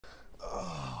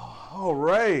All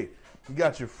right, you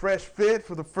got your fresh fit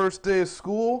for the first day of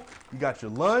school, you got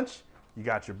your lunch, you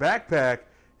got your backpack,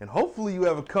 and hopefully you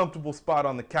have a comfortable spot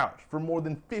on the couch. For more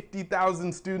than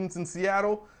 50,000 students in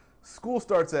Seattle, school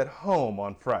starts at home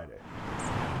on Friday.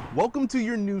 Welcome to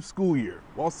your new school year.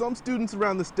 While some students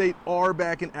around the state are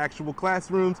back in actual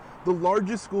classrooms, the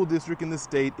largest school district in the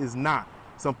state is not,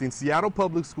 something Seattle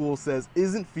Public Schools says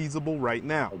isn't feasible right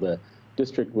now. The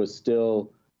district was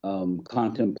still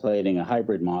contemplating a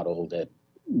hybrid model that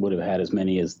would have had as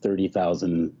many as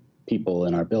 30,000 people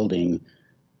in our building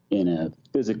in a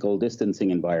physical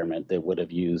distancing environment that would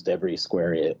have used every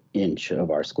square inch of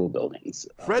our school buildings.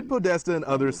 Fred Podesta and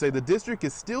others say the district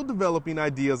is still developing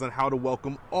ideas on how to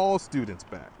welcome all students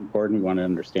back. Important, we want to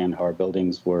understand how our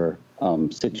buildings were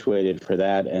situated for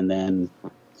that, and then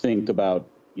think about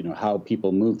how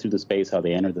people move through the space, how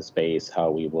they enter the space,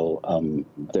 how we will,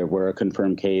 there were a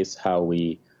confirmed case, how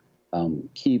we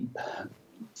keep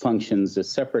functions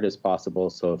as separate as possible.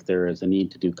 So if there is a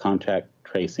need to do contact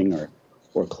tracing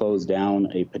or close down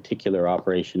a particular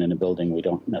operation in a building, we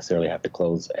don't necessarily have to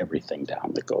close everything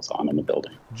down that goes on in the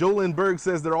building. Jolynn Berg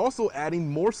says they're also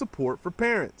adding more support for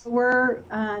parents. We're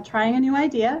trying a new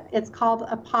idea. It's called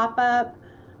a pop-up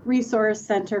resource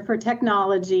center for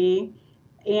technology.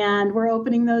 And we're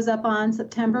opening those up on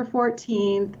September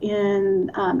 14th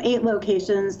in 8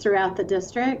 locations throughout the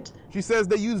district. She says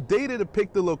they use data to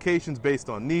pick the locations based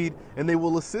on need, and they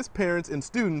will assist parents and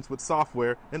students with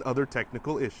software and other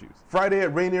technical issues. Friday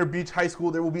at Rainier Beach High School,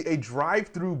 there will be a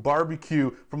drive-through barbecue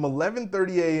from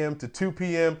 11:30 a.m. to 2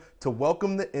 p.m. to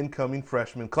welcome the incoming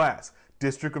freshman class.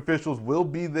 District officials will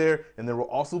be there, and there will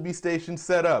also be stations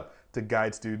set up to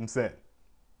guide students in.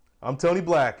 I'm Tony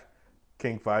Black,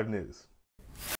 King 5 News.